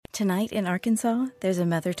Tonight in Arkansas, there's a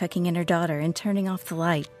mother tucking in her daughter and turning off the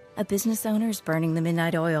light. A business owner's burning the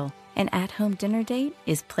midnight oil. An at-home dinner date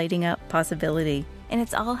is plating up possibility. And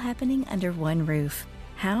it's all happening under one roof.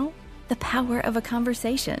 How? The power of a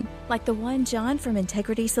conversation, like the one John from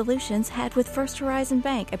Integrity Solutions had with First Horizon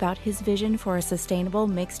Bank about his vision for a sustainable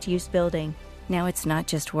mixed-use building. Now it's not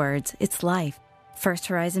just words, it's life. First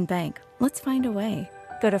Horizon Bank. Let's find a way.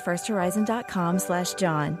 Go to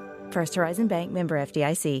firsthorizon.com/John. First Horizon Bank, member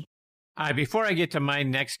FDIC. All right, before I get to my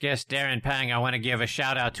next guest, Darren Pang, I want to give a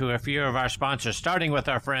shout-out to a few of our sponsors, starting with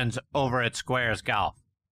our friends over at Squares Golf.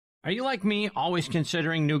 Are you like me, always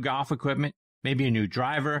considering new golf equipment, maybe a new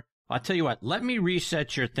driver? Well, I'll tell you what, let me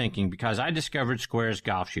reset your thinking because I discovered Squares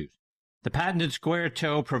golf shoes. The patented square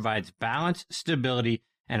toe provides balance, stability,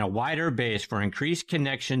 and a wider base for increased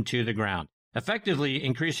connection to the ground, effectively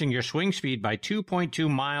increasing your swing speed by 2.2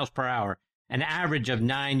 miles per hour, an average of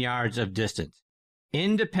 9 yards of distance.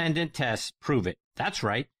 Independent tests prove it. That's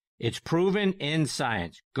right. It's proven in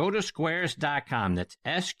science. Go to squares.com. That's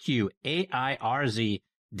SQAIRZ.com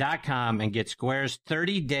and get Squares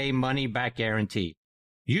 30-day money-back guarantee.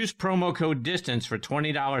 Use promo code DISTANCE for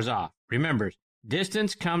 $20 off. Remember,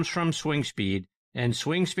 distance comes from swing speed, and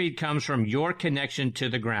swing speed comes from your connection to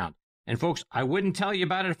the ground. And folks, I wouldn't tell you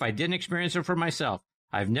about it if I didn't experience it for myself.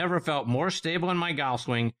 I've never felt more stable in my golf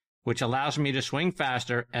swing, which allows me to swing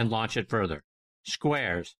faster and launch it further.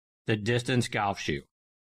 Squares, the distance golf shoe.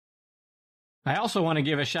 I also want to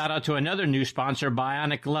give a shout out to another new sponsor,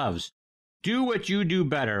 Bionic Gloves. Do what you do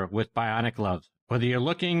better with Bionic Gloves. Whether you're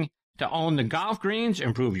looking to own the golf greens,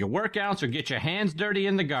 improve your workouts, or get your hands dirty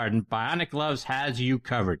in the garden, Bionic Gloves has you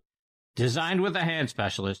covered. Designed with a hand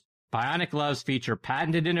specialist, Bionic Gloves feature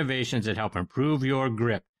patented innovations that help improve your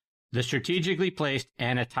grip. The strategically placed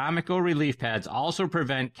anatomical relief pads also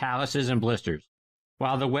prevent calluses and blisters,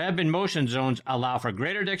 while the web and motion zones allow for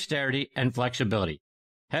greater dexterity and flexibility.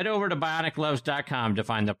 Head over to BionicGloves.com to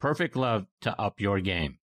find the perfect glove to up your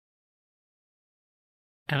game.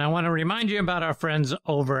 And I want to remind you about our friends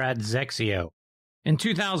over at Zexio. In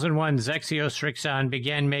 2001, Zexio Strixon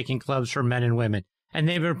began making clubs for men and women, and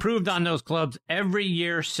they've improved on those clubs every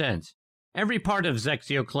year since. Every part of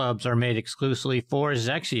Zexio clubs are made exclusively for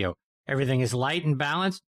Zexio. Everything is light and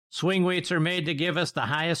balanced. Swing weights are made to give us the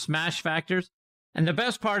highest smash factors. And the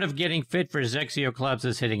best part of getting fit for Zexio clubs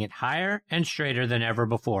is hitting it higher and straighter than ever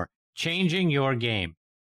before, changing your game.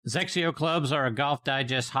 Zexio clubs are a Golf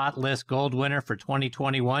Digest Hot List Gold winner for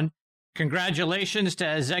 2021. Congratulations to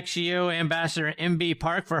Zexio Ambassador MB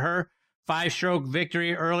Park for her 5-stroke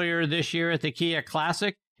victory earlier this year at the Kia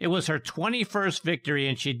Classic. It was her 21st victory,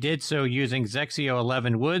 and she did so using Zexio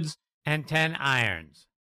 11 woods and 10 irons.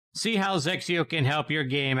 See how Zexio can help your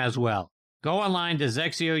game as well. Go online to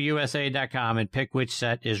ZexioUSA.com and pick which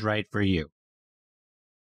set is right for you.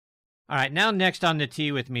 All right, now next on the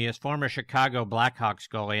tee with me is former Chicago Blackhawks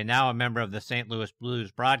goalie and now a member of the St. Louis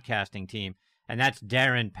Blues broadcasting team, and that's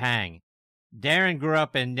Darren Pang. Darren grew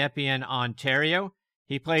up in Nepean, Ontario.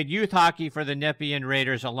 He played youth hockey for the Nepean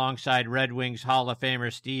Raiders alongside Red Wings Hall of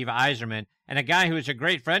Famer Steve Yzerman and a guy who's a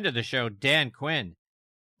great friend of the show, Dan Quinn.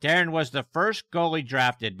 Darren was the first goalie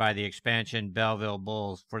drafted by the expansion Belleville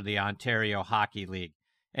Bulls for the Ontario Hockey League.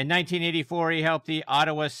 In 1984, he helped the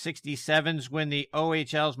Ottawa 67s win the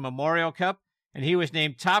OHL's Memorial Cup, and he was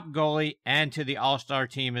named top goalie and to the All-Star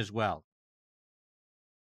team as well.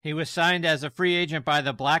 He was signed as a free agent by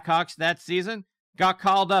the Blackhawks that season, got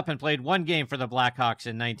called up and played one game for the Blackhawks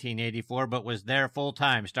in 1984, but was there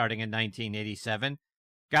full-time starting in 1987.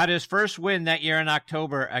 Got his first win that year in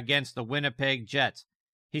October against the Winnipeg Jets.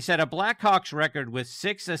 He set a Blackhawks record with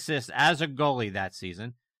 6 assists as a goalie that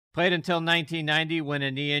season. Played until 1990 when a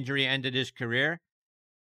knee injury ended his career.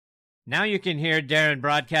 Now you can hear Darren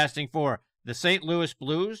broadcasting for the St. Louis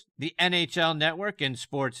Blues, the NHL Network, and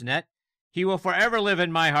Sportsnet. He will forever live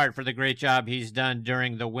in my heart for the great job he's done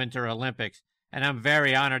during the Winter Olympics, and I'm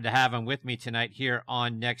very honored to have him with me tonight here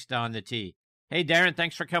on Next on the Tee. Hey, Darren,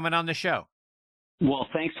 thanks for coming on the show. Well,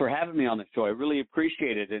 thanks for having me on the show. I really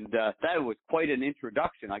appreciate it, and that was quite an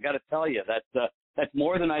introduction. I got to tell you, that's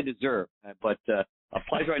more than I deserve. But a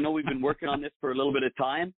pleasure. I know we've been working on this for a little bit of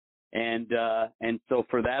time, and so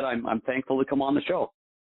for that, I'm thankful to come on the show.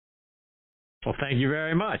 Well, thank you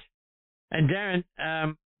very much. And Darren,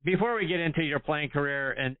 before we get into your playing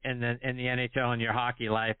career in the NHL and your hockey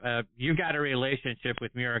life, you got a relationship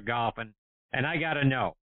with Mura Golf, and I got to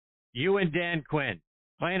know, you and Dan Quinn,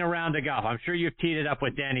 playing around the golf. I'm sure you've teed it up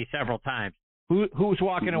with Danny several times. Who's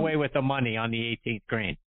walking away with the money on the 18th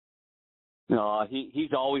green? No,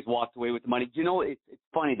 he's always walked away with the money. You know, it's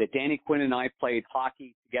funny that Danny Quinn and I played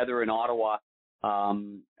hockey together in Ottawa.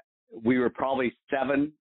 We were probably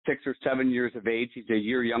 7 6 or 7 years of age. He's a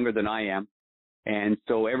year younger than I am. And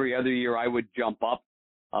so every other year I would jump up,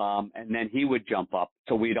 and then he would jump up.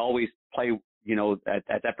 So we'd always play,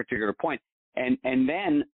 at that particular point. And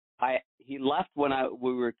then he left when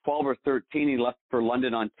we were 12 or 13. He left for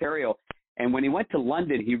London, Ontario. And when he went to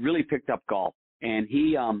London, he really picked up golf. And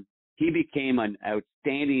he became an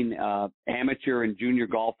outstanding amateur and junior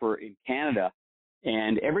golfer in Canada.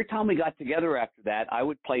 And every time we got together after that, I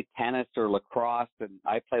would play tennis or lacrosse, and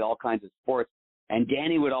I played all kinds of sports. And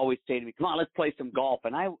Danny would always say to me, "Come on, let's play some golf."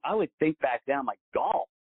 And I would think back then, like, golf?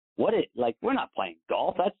 We're not playing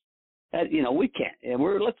golf. We can't.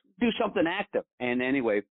 Let's do something active. And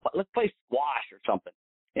anyway, let's play squash or something.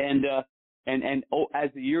 And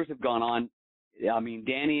as the years have gone on, I mean,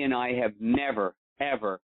 Danny and I have never,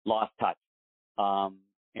 ever lost touch.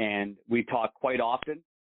 And we talk quite often.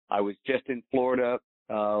 I was just in Florida.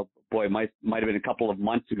 Might have been a couple of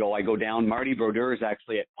months ago. I go down. Marty Brodeur is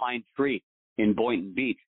actually at Pine Tree in Boynton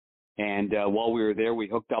Beach. And while we were there, we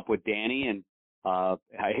hooked up with Danny. And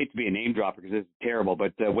I hate to be a name dropper because this is terrible,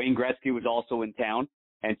 but Wayne Gretzky was also in town.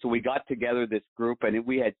 And so we got together this group, and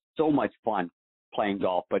we had so much fun playing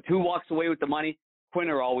golf. But who walks away with the money?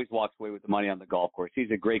 Quinner always walks away with the money on the golf course.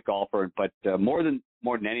 He's a great golfer, but more than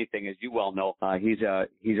anything, as you well know, he's a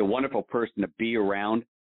wonderful person to be around,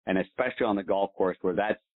 and especially on the golf course, where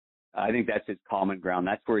I think that's his common ground.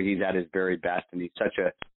 That's where he's at his very best, and he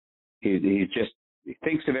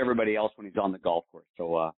thinks of everybody else when he's on the golf course.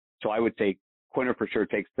 So I would say Quinner for sure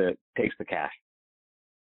takes the cash.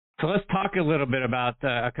 So let's talk a little bit about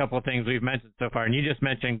a couple of things we've mentioned so far. And you just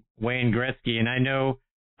mentioned Wayne Gretzky, and I know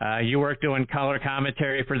you worked doing color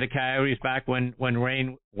commentary for the Coyotes back when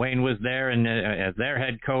Wayne was there and as their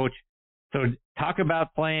head coach. So talk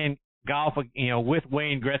about playing golf, with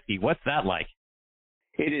Wayne Gretzky. What's that like?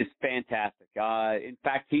 It is fantastic. In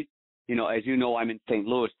fact, he's, as you know, I'm in St.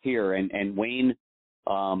 Louis here, and Wayne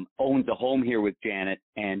owns a home here with Janet,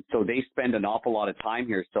 and so they spend an awful lot of time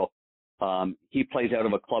here. So he plays out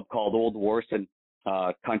of a club called Old Warson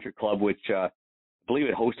Country Club, which I believe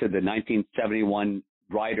it hosted the 1971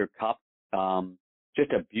 Ryder Cup.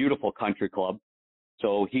 Just a beautiful country club.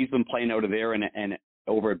 So he's been playing out of there and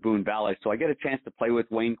over at Boone Valley. So I get a chance to play with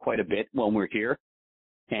Wayne quite a bit when we're here.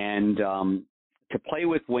 And to play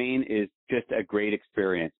with Wayne is just a great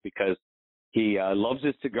experience because he loves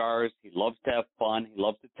his cigars. He loves to have fun. He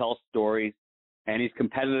loves to tell stories. And he's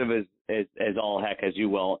competitive as all heck, as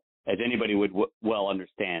anybody would well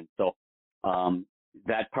understand. So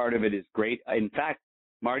that part of it is great. In fact,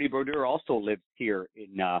 Marty Brodeur also lives here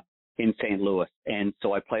in St. Louis. And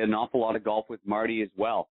so I play an awful lot of golf with Marty as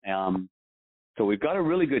well. So we've got a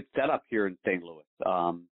really good setup here in St. Louis.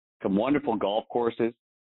 Some wonderful golf courses.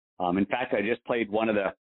 In fact, I just played one of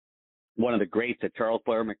the greats at Charles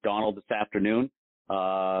Blair McDonald this afternoon,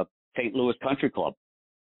 St. Louis Country Club.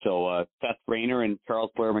 So Seth Rayner and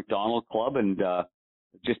Charles Blair McDonald Club, and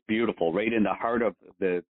just beautiful, right in the heart of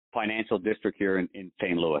the financial district here in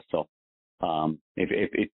St. Louis. So if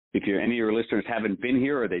any of your listeners haven't been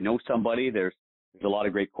here or they know somebody, there's a lot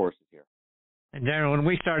of great courses here. And Darren, when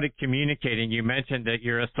we started communicating, you mentioned that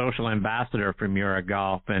you're a social ambassador for Mura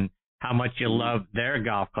Golf and how much you love their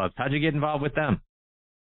golf clubs. How'd you get involved with them?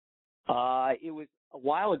 It was a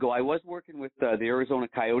while ago. I was working with the Arizona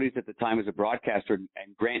Coyotes at the time as a broadcaster,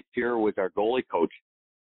 and Grant Fuhrer was our goalie coach.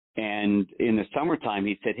 And in the summertime,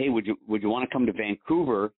 he said, "Hey, would you want to come to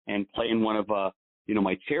Vancouver and play in one of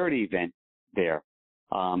my charity events there?"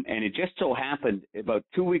 And it just so happened about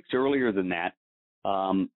 2 weeks earlier than that,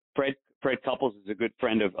 Fred Couples is a good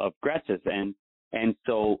friend of Gretz's, and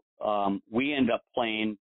so we end up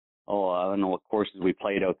playing. I don't know what courses we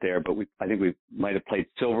played out there, but I think we might have played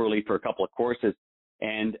Silverleaf for a couple of courses.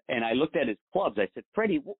 And I looked at his clubs. I said,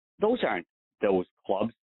 "Freddie, those aren't those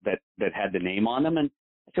clubs that had the name on them." And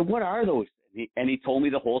I said, "What are those?" And he told me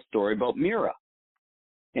the whole story about Mura.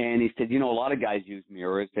 And he said, a lot of guys use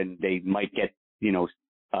Muras, and they might get,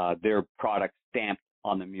 their product stamped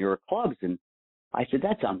on the Mura clubs. And I said,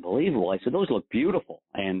 "That's unbelievable." I said, "Those look beautiful."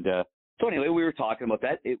 And so anyway, we were talking about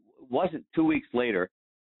that. It wasn't 2 weeks later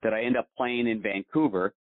that I end up playing in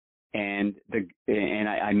Vancouver, and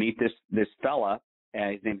I meet this fella.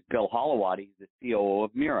 His name's Bill Holloway. He's the COO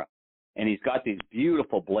of Mura, and he's got these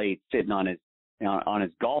beautiful blades sitting on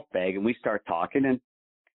his golf bag, and we start talking. And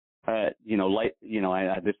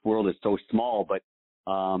this world is so small, but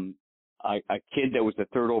a kid that was the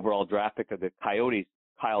third overall draft pick of the Coyotes,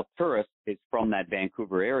 Kyle Turris, is from that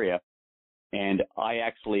Vancouver area, and I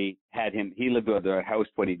actually had him. He lived at our house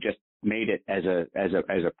when he just made it as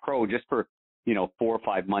a pro, just for 4 or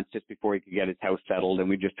 5 months, just before he could get his house settled, and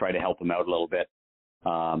we just try to help him out a little bit.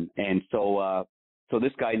 And so so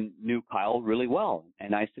this guy knew Kyle really well.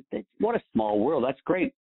 And I said, what a small world. That's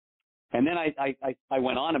great. And then I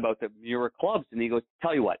went on about the Mura clubs, and he goes,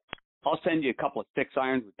 tell you what, I'll send you a couple of 6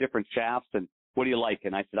 irons with different shafts, and what do you like?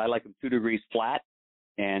 And I said, I like them 2 degrees flat,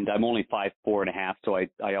 and I'm only 5'4.5", so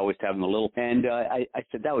I always have them a little. And I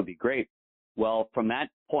said, that would be great. Well, from that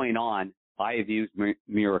point on, I have used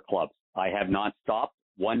Mura clubs. I have not stopped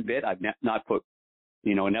one bit. I've not put,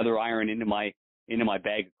 another iron into my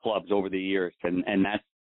bag of clubs over the years, and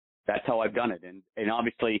that's how I've done it. And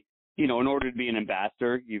obviously, in order to be an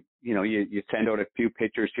ambassador, you send out a few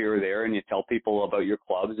pictures here or there, and you tell people about your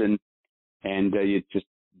clubs, and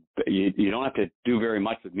you don't have to do very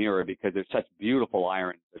much with Mura because they're such beautiful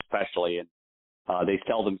irons, especially, and they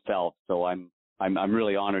sell themselves. So I'm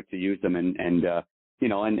really honored to use them and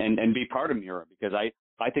be part of Mura, because I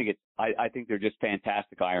think they're just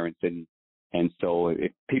fantastic irons, and so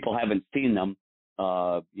if people haven't seen them,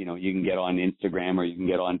 you can get on Instagram or you can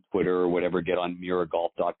get on Twitter or whatever, get on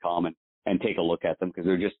muragolf.com and take a look at them, because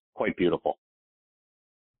they're just quite beautiful.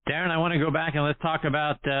 Darren, I want to go back and let's talk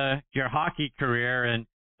about your hockey career. And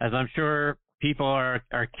as I'm sure people are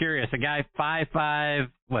curious, a guy 5'5",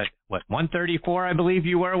 134, I believe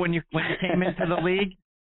you were when you came into the league.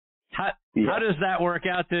 How does that work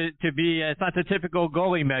out to be? It's not the typical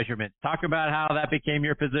goalie measurement. Talk about how that became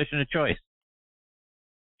your position of choice.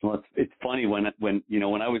 Well, it's funny when I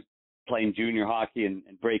was playing junior hockey and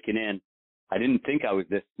breaking in, I didn't think I was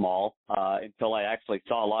this small until I actually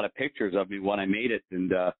saw a lot of pictures of me when I made it,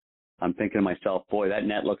 and I'm thinking to myself, boy, that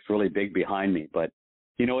net looks really big behind me. But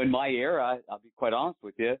in my era, I'll be quite honest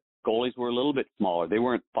with you, goalies were a little bit smaller. They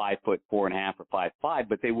weren't 5'4.5" or 5'5",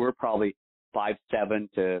 but they were probably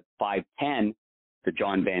 5'7" to 5'10", the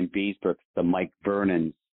John Van Beesbroeks, the Mike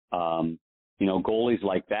Vernons, goalies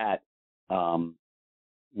like that.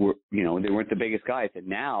 They weren't the biggest guys. And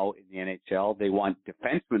now in the NHL, they want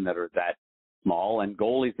defensemen that are that small and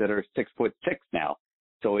goalies that are 6'6" now.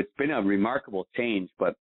 So it's been a remarkable change,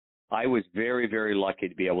 but I was very, very lucky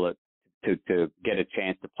to be able to get a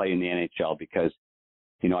chance to play in the NHL because,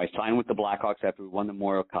 I signed with the Blackhawks after we won the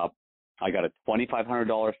Memorial Cup. I got a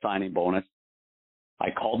 $2,500 signing bonus. I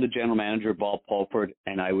called the general manager, Bob Pulford,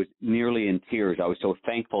 and I was nearly in tears. I was so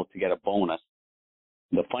thankful to get a bonus.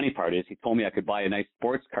 The funny part is he told me I could buy a nice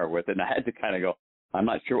sports car with it, and I had to kind of go, I'm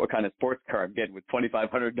not sure what kind of sports car I'm getting with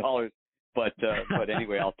 $2,500, but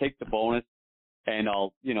anyway, I'll take the bonus, and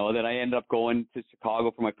then I ended up going to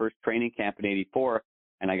Chicago for my first training camp in '84,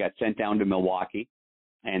 and I got sent down to Milwaukee,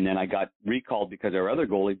 and then I got recalled because our other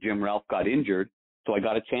goalie, Jim Ralph, got injured, so I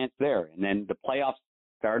got a chance there, and then the playoffs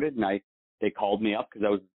started, and they called me up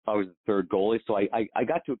because I was the third goalie, so I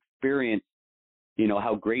got to experience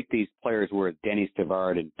how great these players were, Denny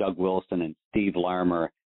Savard and Doug Wilson and Steve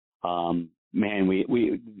Larmer. Troy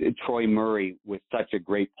Murray was such a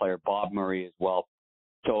great player, Bob Murray as well.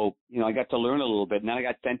 So, I got to learn a little bit, and then I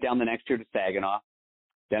got sent down the next year to Saginaw.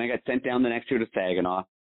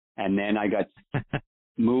 And then I got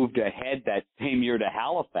moved ahead that same year to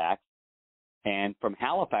Halifax. And from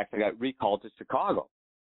Halifax, I got recalled to Chicago.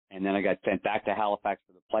 And then I got sent back to Halifax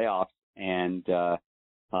for the playoffs. And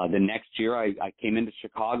the next year, I came into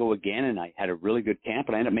Chicago again, and I had a really good camp,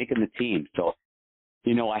 and I ended up making the team. So,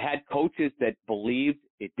 I had coaches that believed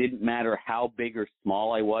it didn't matter how big or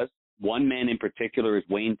small I was. One man in particular is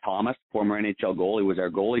Wayne Thomas, former NHL goalie, was our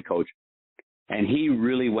goalie coach. And he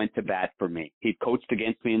really went to bat for me. He coached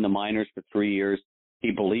against me in the minors for 3 years.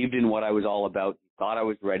 He believed in what I was all about. He thought I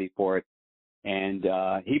was ready for it. And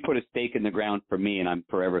he put a stake in the ground for me, and I'm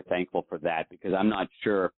forever thankful for that because I'm not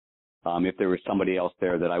sure if there was somebody else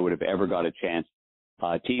there that I would have ever got a chance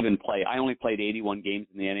to even play. I only played 81 games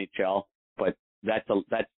in the NHL, but that's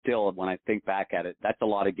still, when I think back at it, that's a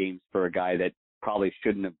lot of games for a guy that probably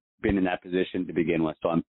shouldn't have been in that position to begin with. So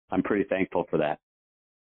I'm pretty thankful for that.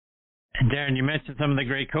 And Darren, you mentioned some of the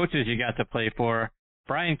great coaches you got to play for.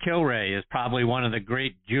 Brian Kilrea is probably one of the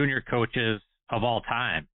great junior coaches of all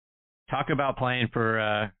time. Talk about playing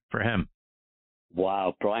for him.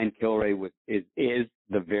 Wow, Brian Kilrea is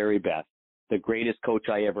the very best, the greatest coach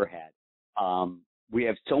I ever had. We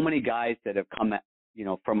have so many guys that have come,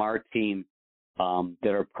 from our team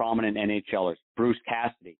that are prominent NHLers. Bruce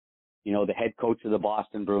Cassidy, the head coach of the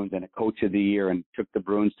Boston Bruins and a coach of the year, and took the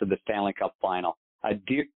Bruins to the Stanley Cup final.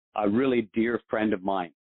 A really dear friend of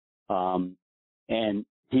mine, and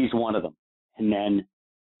he's one of them. And then,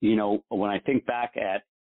 when I think back at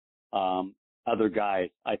other guys,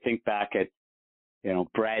 I think back at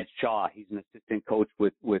Brad Shaw. He's an assistant coach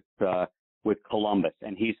with Columbus,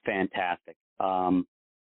 and he's fantastic. That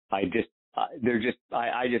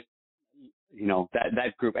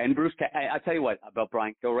group. And Bruce, I'll tell you what about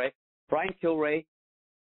Brian Kilrea. Brian Kilrea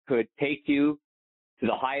could take you to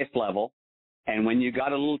the highest level. And when you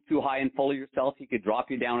got a little too high and full of yourself, he could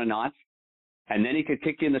drop you down a notch. And then he could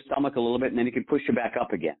kick you in the stomach a little bit, and then he could push you back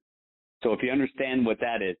up again. So if you understand what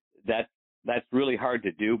that is, that's really hard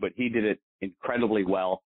to do, but he did it incredibly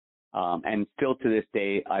well. And still to this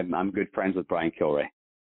day, I'm good friends with Brian Kilrea.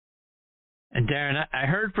 And Darren, I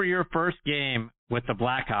heard for your first game with the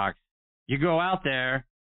Blackhawks, you go out there,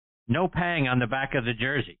 no pang on the back of the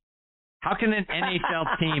jersey. How can an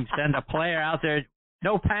NHL team send a player out there,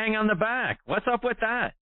 no pang on the back? What's up with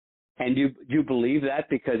that? And do you believe that?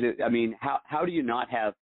 Because, how do you not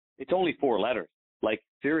have – it's only 4 letters. Like,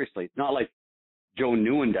 seriously, it's not like Joe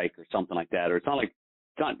Nieuwendyk or something like that, or it's not like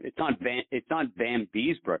it's not Van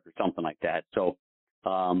Beesbrook or something like that. So,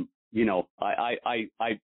 I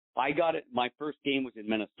got it. My first game was in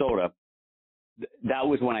Minnesota. That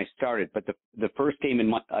was when I started. But the first game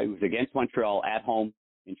I was against Montreal at home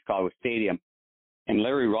in Chicago Stadium, and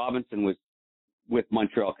Larry Robinson was with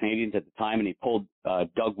Montreal Canadiens at the time, and he pulled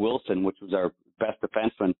Doug Wilson, which was our best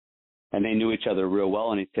defenseman, and they knew each other real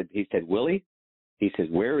well. And he said, Willie, he says,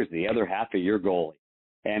 where is the other half of your goalie?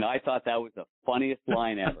 And I thought that was the funniest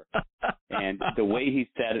line ever. And the way he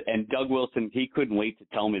said it, and Doug Wilson, he couldn't wait to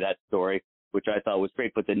tell me that story, which I thought was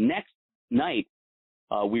great. But the next night,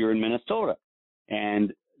 we were in Minnesota,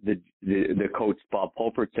 and the coach, Bob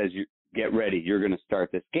Pulpert, says, get ready, you're going to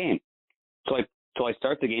start this game. So I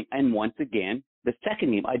start the game, and once again, the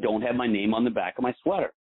second game, I don't have my name on the back of my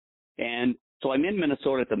sweater. And so I'm in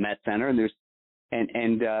Minnesota at the Met Center, and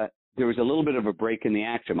there was a little bit of a break in the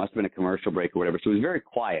action. It must have been a commercial break or whatever. So it was very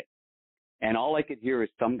quiet. And all I could hear is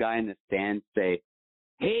some guy in the stands say,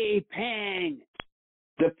 hey, Pang,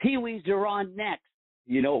 the Pee-wees are on next.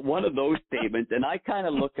 One of those statements. And I kind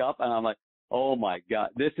of look up, and I'm like, oh, my God,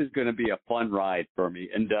 this is going to be a fun ride for me.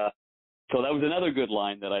 And so that was another good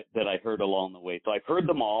line that I heard along the way. So I've heard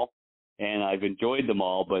them all, and I've enjoyed them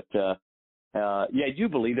all. But, do you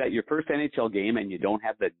believe that your first NHL game and you don't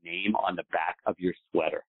have the name on the back of your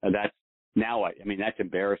sweater? That's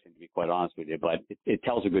embarrassing, to be quite honest with you, but it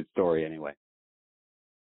tells a good story anyway.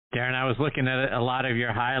 Darren, I was looking at a lot of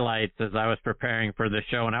your highlights as I was preparing for the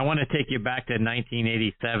show, and I want to take you back to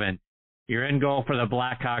 1987. You're in goal for the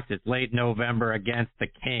Blackhawks. It's late November against the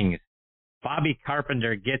Kings. Bobby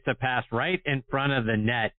Carpenter gets a pass right in front of the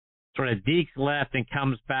net, sort of dekes left and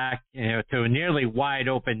comes back, to a nearly wide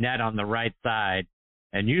open net on the right side.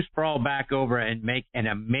 And you sprawl back over and make an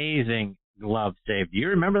amazing glove save. Do you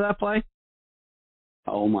remember that play?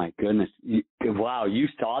 Oh my goodness. Wow. You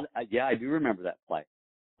saw that? Yeah, I do remember that play.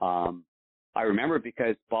 I remember it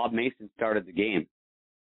because Bob Mason started the game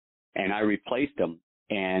and I replaced him.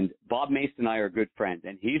 And Bob Mason and I are good friends,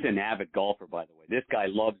 and he's an avid golfer, by the way. This guy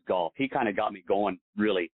loves golf. He kind of got me going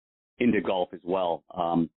really into golf as well.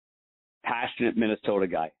 Passionate Minnesota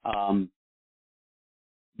guy.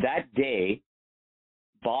 That day,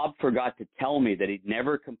 Bob forgot to tell me that he'd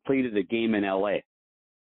never completed a game in L.A.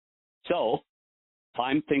 So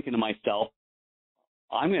I'm thinking to myself,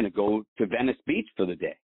 I'm going to go to Venice Beach for the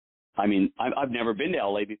day. I've never been to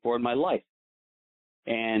L.A. before in my life.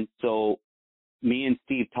 And so me and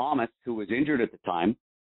Steve Thomas, who was injured at the time,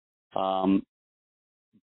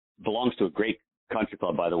 belongs to a great country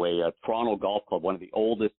club, by the way, Toronto Golf Club, one of the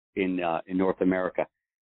oldest in North America.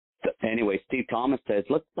 So anyway, Steve Thomas says,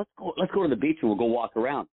 let's go to the beach and we'll go walk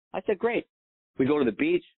around. I said, great. We go to the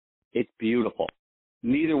beach. It's beautiful.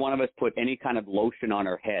 Neither one of us put any kind of lotion on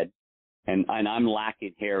our head, and I'm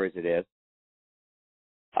lacking hair as it is.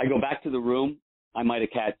 I go back to the room. I might have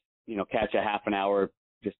catch a half an hour,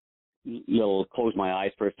 just close my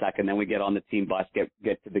eyes for a second. Then we get on the team bus,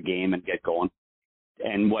 get to the game and get going.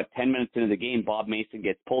 And 10 minutes into the game, Bob Mason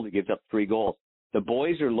gets pulled. He gives up 3 goals. The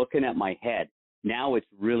boys are looking at my head. Now it's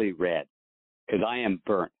really red because I am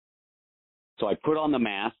burnt. So I put on the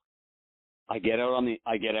mask. I get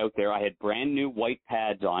out there. I had brand new white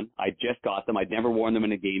pads on. I just got them. I'd never worn them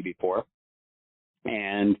in a game before.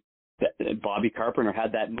 And Bobby Carpenter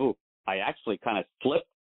had that move. I actually kind of slipped.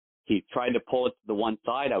 He tried to pull it to the one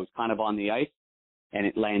side. I was kind of on the ice, and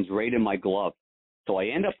it lands right in my glove. So I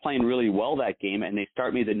end up playing really well that game, and they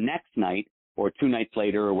start me the next night or 2 nights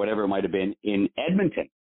later or whatever it might have been in Edmonton.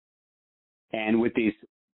 And with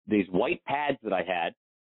these white pads that I had,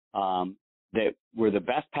 that were the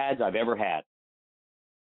best pads I've ever had.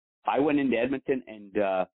 I went into Edmonton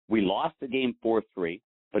and we lost the game 4-3,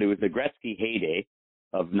 but it was the Gretzky heyday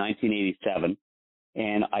of 1987,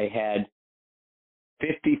 and I had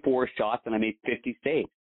 54 shots and I made 50 saves.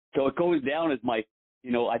 So it goes down as my,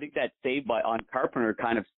 I think that save on Carpenter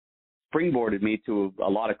kind of springboarded me to a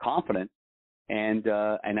lot of confidence, and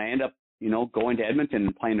I end up going to Edmonton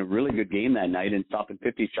and playing a really good game that night and stopping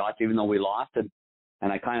 50 shots, even though we lost. And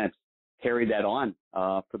I kind of carried that on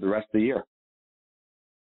for the rest of the year.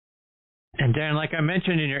 And Darren, like I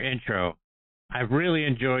mentioned in your intro, I've really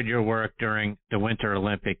enjoyed your work during the Winter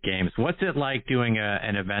Olympic Games. What's it like doing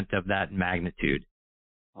an event of that magnitude?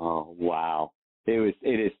 Oh, wow. It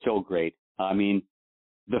is so great. I mean,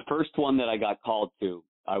 the first one that I got called to,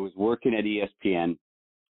 I was working at ESPN,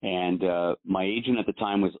 and my agent at the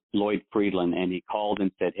time was Lloyd Friedland, and he called and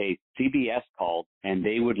said, hey, CBS called, and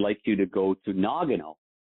they would like you to go to Nagano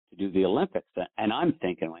to do the Olympics. And I'm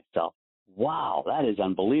thinking to myself, wow, that is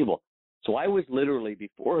unbelievable. So I was literally,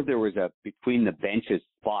 before there was a between the benches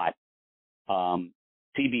spot,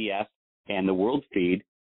 CBS and the World Feed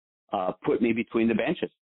put me between the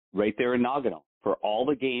benches right there in Nagano. For all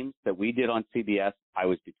the games that we did on CBS, I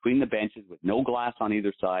was between the benches with no glass on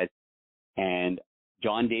either side. And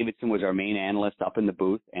John Davidson was our main analyst up in the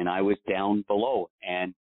booth, and I was down below.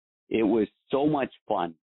 And it was so much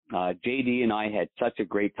fun. JD and I had such a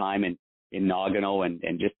great time in Nagano,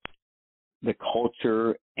 and just the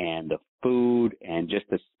culture and the food and just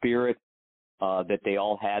the spirit that they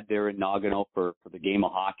all had there in Nagano for the game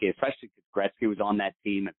of hockey, especially because Gretzky was on that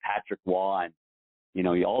team and Patrick Waugh and,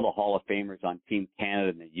 all the Hall of Famers on Team Canada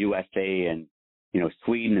and the USA and,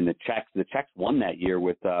 Sweden and the Czechs. The Czechs won that year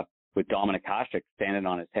with Dominik Hasek standing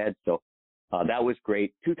on his head. So that was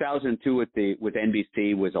great. 2002 with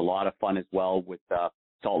NBC was a lot of fun as well with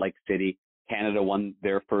Salt Lake City. Canada won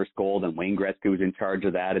their first gold, and Wayne Gretzky was in charge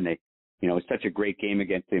of that. And they, it was such a great game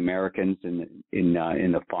against the Americans in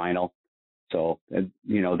the final. So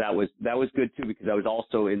that was good too, because I was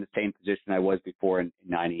also in the same position I was before in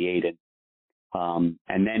 '98. And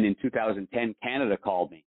then in 2010, Canada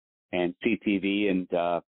called me, and CTV and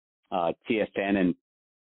TSN,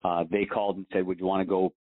 and they called and said, would you want to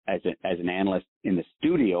go as an analyst in the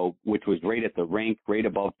studio, which was right at the rink, right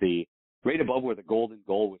above where the golden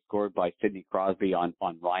goal was scored by Sidney Crosby on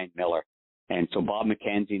Ryan Miller. And so Bob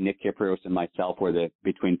McKenzie, Nick Kyprios, and myself were the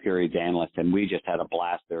between periods analysts, and we just had a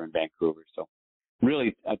blast there in Vancouver. So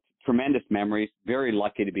really tremendous memories. Very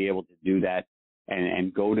lucky to be able to do that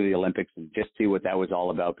and go to the Olympics and just see what that was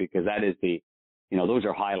all about, because that is those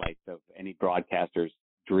are highlights of any broadcaster's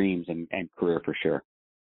dreams and career for sure.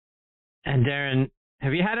 And Darren,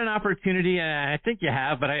 have you had an opportunity, I think you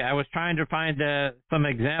have, but I was trying to find some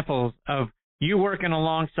examples of you working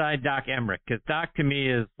alongside Doc Emmerich, because Doc to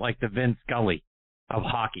me is like the Vince Scully of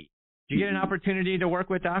hockey. Did you get an opportunity to work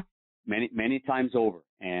with Doc? Many times over,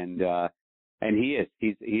 and he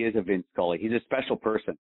is a Vince Scully. He's a special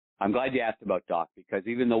person. I'm glad you asked about Doc, because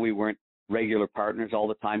even though we weren't regular partners all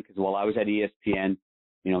the time, because while I was at ESPN,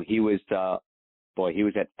 he was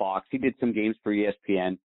at Fox. He did some games for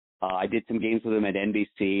ESPN. I did some games with him at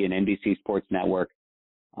NBC and NBC Sports Network.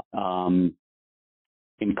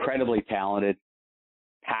 Incredibly talented,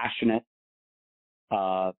 passionate,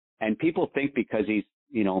 and people think because he's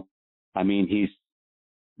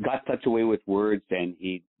got such a way with words, and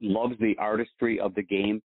he loves the artistry of the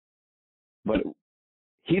game, but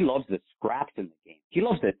he loves the scraps in the game. He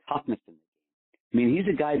loves the toughness in the game. I mean,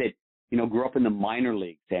 he's a guy that grew up in the minor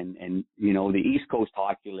leagues and the East Coast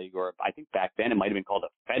Hockey League, or I think back then it might have been called the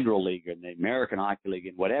Federal League and the American Hockey League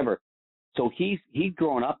and whatever. So he'd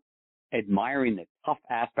grown up admiring the tough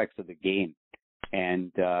aspects of the game.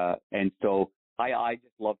 And so I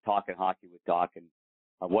just love talking hockey with Doc, and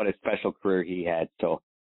what a special career he had. So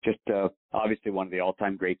just obviously one of the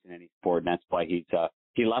all-time greats in any sport, and that's why he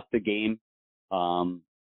left the game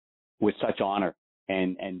with such honor,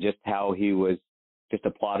 and just how he was just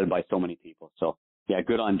applauded by so many people. So yeah,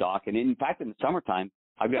 good on Doc. And in fact, in the summertime,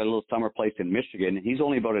 I've got a little summer place in Michigan, and he's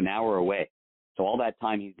only about an hour away. So all that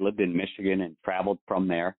time he's lived in Michigan and traveled from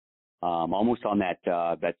there, almost on that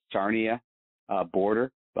Sarnia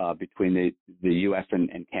border between the U.S.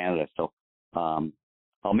 and Canada. So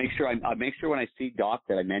I'll make sure when I see Doc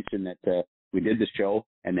that I mention that we did the show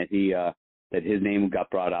and that that his name got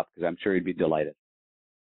brought up, because I'm sure he'd be delighted.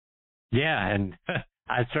 Yeah, and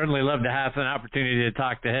I'd certainly love to have an opportunity to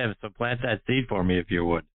talk to him. So plant that seed for me if you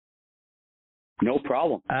would. No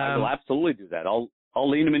problem. I will absolutely do that. I'll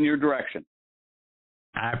lean him in your direction.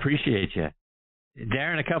 I appreciate you.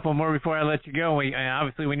 Darren, a couple more before I let you go.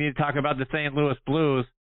 Obviously we need to talk about the St. Louis Blues,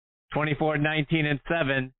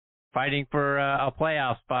 24-19-7, fighting for a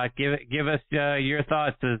playoff spot. Give us your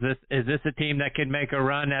thoughts. Is this a team that could make a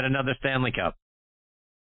run at another Stanley Cup?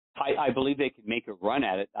 I believe they could make a run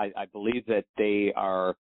at it. I believe that they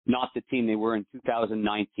are not the team they were in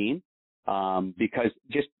 2019, because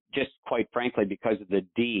just quite frankly, because of the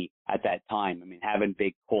D at that time. I mean, having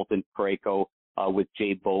big Colton Parayko with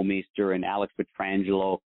Jay Bouwmeester and Alex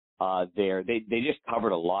Pietrangelo, there. They just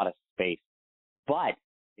covered a lot of space. But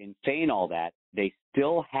in saying all that, they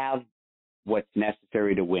still have what's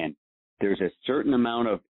necessary to win. There's a certain amount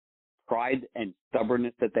of pride and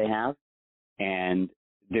stubbornness that they have, and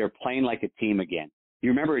they're playing like a team again. You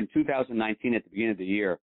remember in 2019 at the beginning of the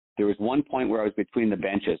year, there was one point where I was between the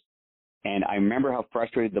benches, and I remember how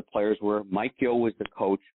frustrated the players were. Mike Yeo was the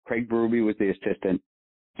coach, Craig Berube was the assistant,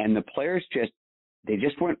 and the players they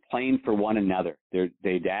just weren't playing for one another.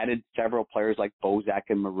 They'd added several players like Bozak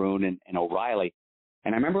and Maroon and O'Reilly.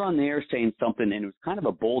 And I remember on the air saying something, and it was kind of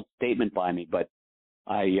a bold statement by me, but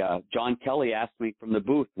John Kelly asked me from the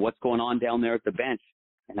booth, what's going on down there at the bench?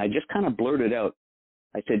 And I just kind of blurted out.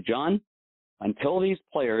 I said, John, until these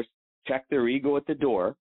players check their ego at the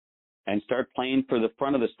door and start playing for the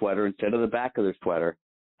front of the sweater instead of the back of their sweater,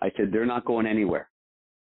 I said, they're not going anywhere.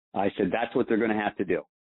 I said, that's what they're going to have to do.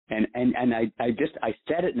 And I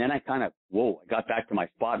said it, and then I kind of, I got back to my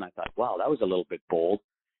spot, and I thought, wow, that was a little bit bold.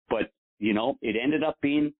 But, it ended up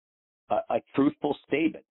being a truthful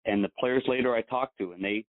statement. And the players later I talked to, and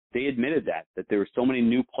they admitted that there were so many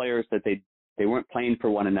new players that they weren't playing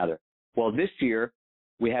for one another. Well, this year,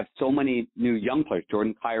 we have so many new young players.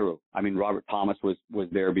 Jordan Kyrou. I mean, Robert Thomas was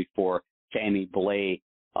there before. Sammy Blais.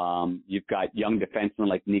 You've got young defensemen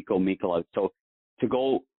like Nico Mikula. So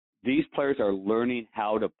these players are learning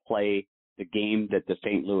how to play the game that the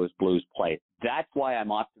St. Louis Blues play. That's why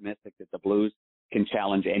I'm optimistic that the Blues can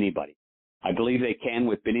challenge anybody. I believe they can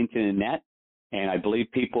with Binnington and net, and I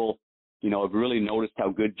believe people, have really noticed how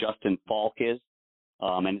good Justin Falk is.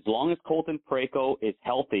 And as long as Colton Parayko is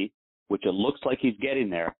healthy, which it looks like he's getting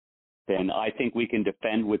there, then I think we can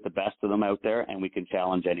defend with the best of them out there, and we can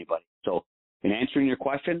challenge anybody. So in answering your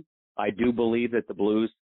question, I do believe that the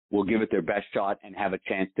Blues will give it their best shot and have a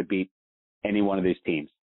chance to beat any one of these teams.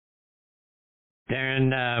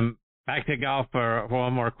 Darren, back to golf for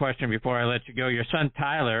one more question before I let you go. Your son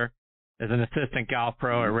Tyler is an assistant golf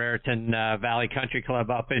pro at Raritan Valley Country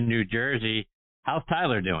Club up in New Jersey. How's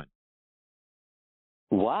Tyler doing?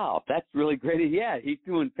 Wow, that's really great. Yeah, he's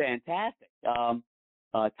doing fantastic.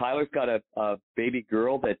 Tyler's got a baby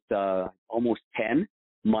girl that's almost 10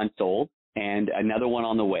 months old and another one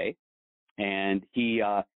on the way. And he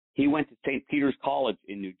went to St. Peter's College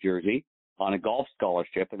in New Jersey on a golf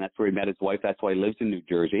scholarship, and that's where he met his wife. That's why he lives in New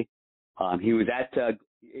Jersey. He was at, I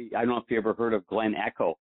don't know if you ever heard of Glen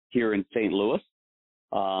Echo here in St. Louis.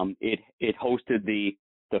 It hosted the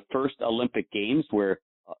first Olympic Games where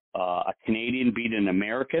a Canadian beat an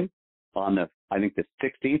American on I think the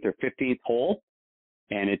 16th or 15th hole.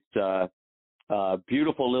 And it's a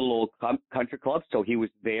beautiful little old country club. So he was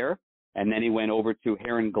there, and then he went over to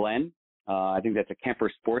Heron Glen. I think that's a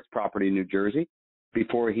Kemper Sports property in New Jersey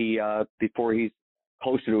before he's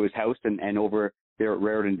closer to his house and over there at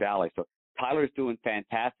Raritan Valley. So Tyler's doing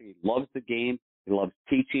fantastic. He loves the game. He loves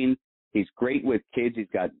teaching. He's great with kids. He's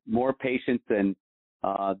got more patience than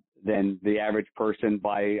the average person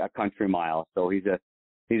by a country mile. So he's a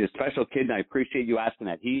special kid, and I appreciate you asking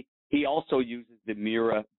that. He also uses the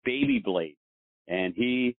Mira baby blade, and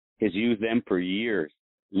he has used them for years.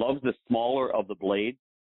 Loves the smaller of the blades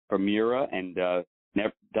from Mira, and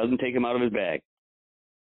doesn't take them out of his bag.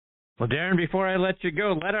 Well, Darren, before I let you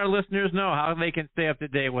go, let our listeners know how they can stay up to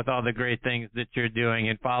date with all the great things that you're doing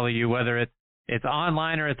and follow you, whether it's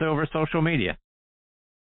online or it's over social media.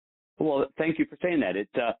 Well, thank you for saying that.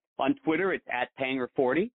 It's on Twitter, it's at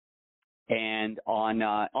Panger40, and on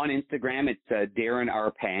Instagram, it's Darren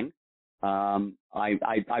R. Pang. I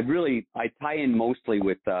tie in mostly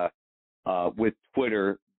with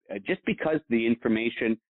Twitter just because the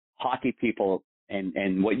information, hockey people,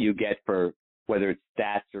 and what you get for whether it's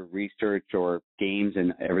stats or research or games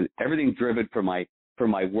and everything driven for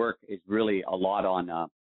my work is really a lot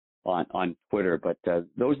on Twitter. But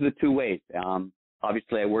those are the two ways.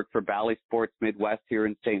 Obviously, I work for Bally Sports Midwest here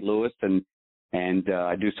in St. Louis, and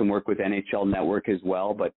I do some work with NHL Network as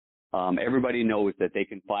well. But everybody knows that they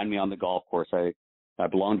can find me on the golf course. I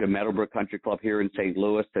belong to Meadowbrook Country Club here in St.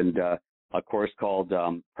 Louis, and a course called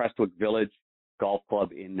Prestwick Village Golf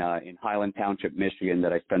Club in Highland Township, Michigan,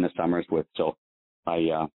 that I spend the summers with. So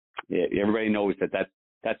everybody knows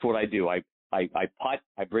that's what I do. I putt,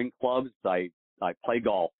 I bring clubs, I play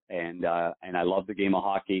golf, and I love the game of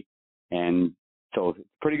hockey, and so it's a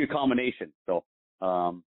pretty good combination. So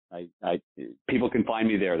people can find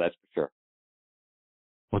me there, that's for sure.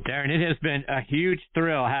 Well, Darren, it has been a huge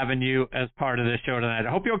thrill having you as part of this show tonight.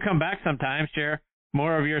 I hope you'll come back sometime, share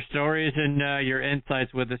more of your stories and your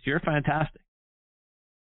insights with us. You're fantastic.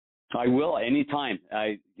 I will anytime.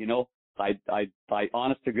 I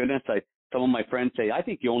honest to goodness, some of my friends say, I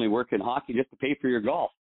think you only work in hockey just to pay for your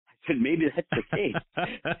golf. I and maybe that's the case.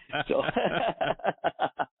 So,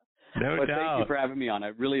 no but doubt. Thank you for having me on. I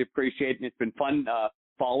really appreciate it. And it's been fun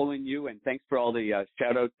following you, and thanks for all the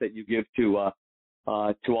shout outs that you give to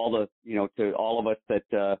all the, to all of us that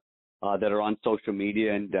are on social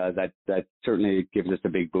media, and that certainly gives us a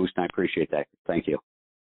big boost, and I appreciate that. Thank you.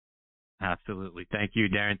 Absolutely. Thank you,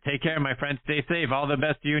 Darren. Take care, my friend. Stay safe. All the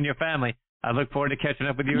best to you and your family. I look forward to catching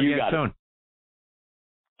up with you again soon.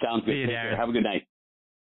 Sounds good. See you, Darren. Have a good night.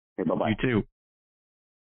 Okay, bye-bye. You too.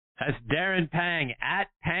 That's Darren Pang at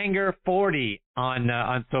Panger40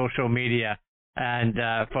 on social media. And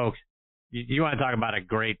folks, you want to talk about a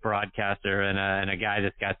great broadcaster and a guy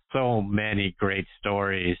that's got so many great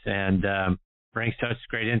stories and brings such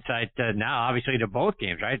great insight now, obviously, to both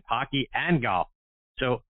games, right? Hockey and golf.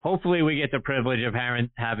 So hopefully we get the privilege of having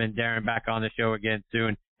Darren back on the show again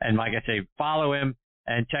soon. And like I say, follow him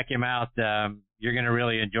and check him out. You're going to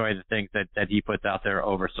really enjoy the things that he puts out there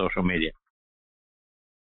over social media.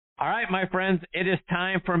 All right, my friends, it is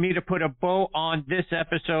time for me to put a bow on this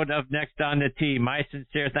episode of Next on the Tee. My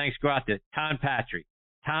sincere thanks go out to Tom Patry,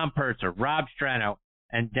 Tom Pertzer, Rob Strano,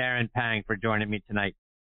 and Darren Pang for joining me tonight.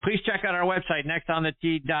 Please check out our website,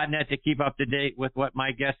 nextonthetee.net, to keep up to date with what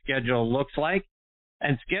my guest schedule looks like.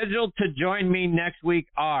 And scheduled to join me next week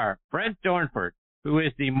are Brent Dornford, who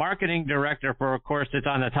is the marketing director for a course that's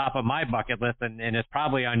on the top of my bucket list and is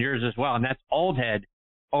probably on yours as well, and that's Old Head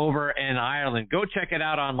over in Ireland. Go check it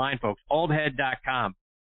out online, folks, oldhead.com.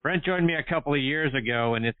 Brent joined me a couple of years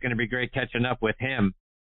ago, and it's going to be great catching up with him.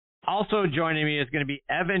 Also joining me is going to be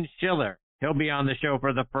Evan Schiller. He'll be on the show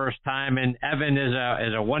for the first time, and Evan is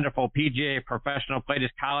a wonderful PGA professional, played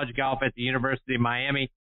his college golf at the University of Miami,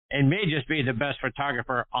 and may just be the best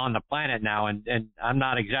photographer on the planet now, and I'm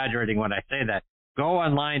not exaggerating when I say that. Go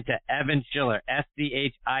online to Evan Schiller, Schiller,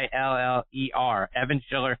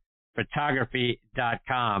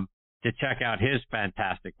 evanschillerphotography.com to check out his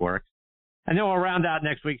fantastic works. And then we'll round out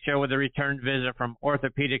next week's show with a return visit from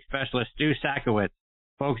orthopedic specialist Stu Sakowitz.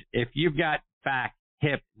 Folks, if you've got back,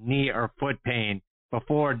 hip, knee, or foot pain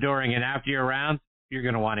before, during, and after your rounds, you're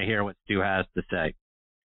going to want to hear what Stu has to say.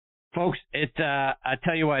 Folks, I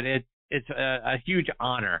tell you what, it's a huge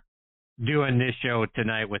honor doing this show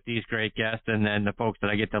tonight with these great guests and then the folks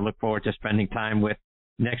that I get to look forward to spending time with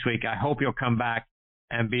next week. I hope you'll come back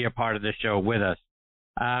and be a part of the show with us.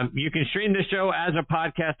 You can stream the show as a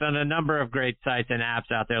podcast on a number of great sites and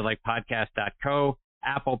apps out there like podcast.co,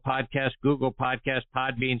 Apple Podcasts, Google Podcasts,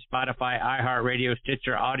 Podbean, Spotify, iHeartRadio,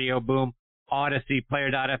 Stitcher, Audio Boom, Odyssey,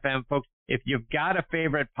 Player.fm. Folks, if you've got a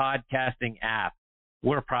favorite podcasting app,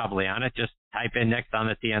 we're probably on it. Just type in Next on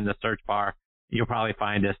the Tee in the search bar. You'll probably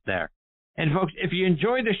find us there. And folks, if you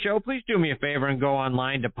enjoyed the show, please do me a favor and go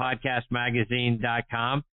online to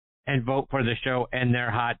podcastmagazine.com and vote for the show in their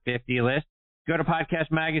Hot 50 list. Go to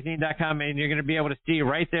podcastmagazine.com and you're going to be able to see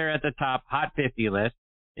right there at the top Hot 50 list.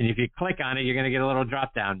 And if you click on it, you're going to get a little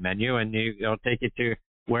drop-down menu, and it'll take you to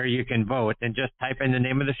where you can vote. And just type in the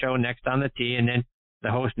name of the show, Next on the Tee, and then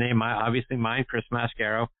the host name, obviously mine, Chris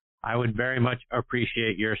Mascaro. I would very much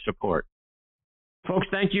appreciate your support. Folks,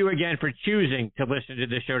 thank you again for choosing to listen to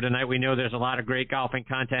the show tonight. We know there's a lot of great golfing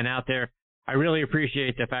content out there. I really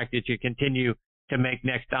appreciate the fact that you continue to make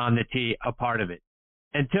Next on the Tee a part of it.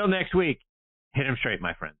 Until next week, hit 'em straight,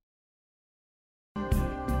 my friends.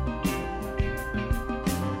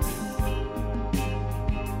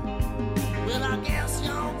 Well, I guess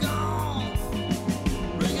you're gone.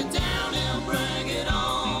 Bring it down and bring it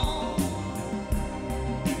on.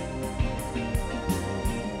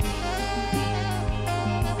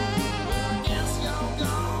 Well, I guess you're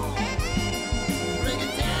gone. Bring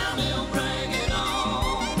it down and bring it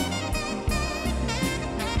on.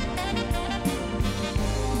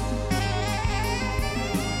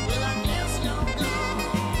 Well, I guess you're gone.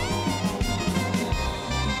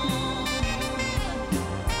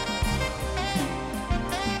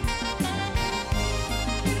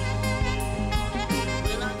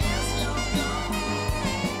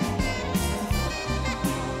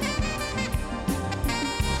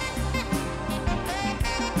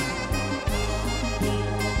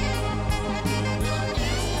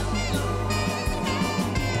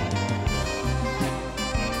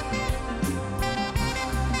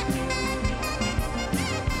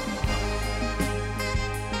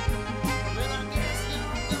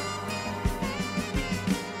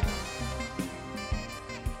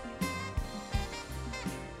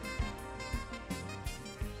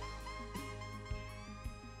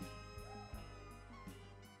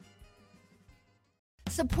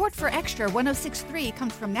 Support for Extra 106.3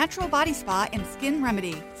 comes from Natural Body Spa and Skin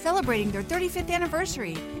Remedy, celebrating their 35th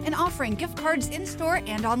anniversary and offering gift cards in-store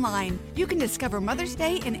and online. You can discover Mother's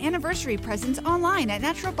Day and anniversary presents online at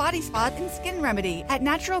Natural Body Spa and Skin Remedy at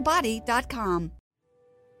naturalbody.com.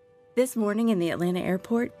 This morning in the Atlanta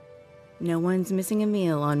airport, no one's missing a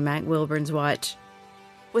meal on Mac Wilburn's watch.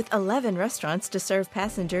 With 11 restaurants to serve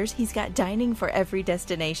passengers, he's got dining for every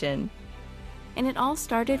destination. And it all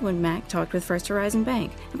started when Mac talked with First Horizon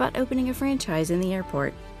Bank about opening a franchise in the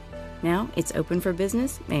airport. Now it's open for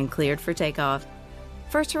business and cleared for takeoff.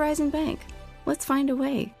 First Horizon Bank. Let's find a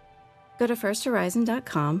way. Go to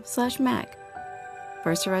firsthorizon.com/Mac.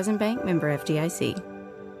 First Horizon Bank, member FDIC.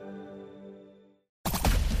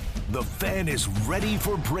 The Fan is ready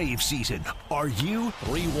for Brave season. Are you?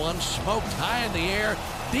 3-1 smoked high in the air,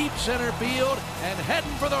 deep center field, and heading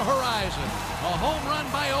for the horizon. A home run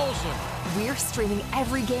by Olsen. We're streaming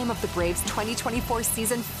every game of the Braves 2024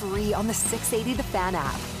 season free on the 680 The Fan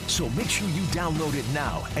app. So make sure you download it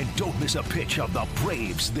now and don't miss a pitch of the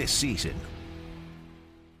Braves this season.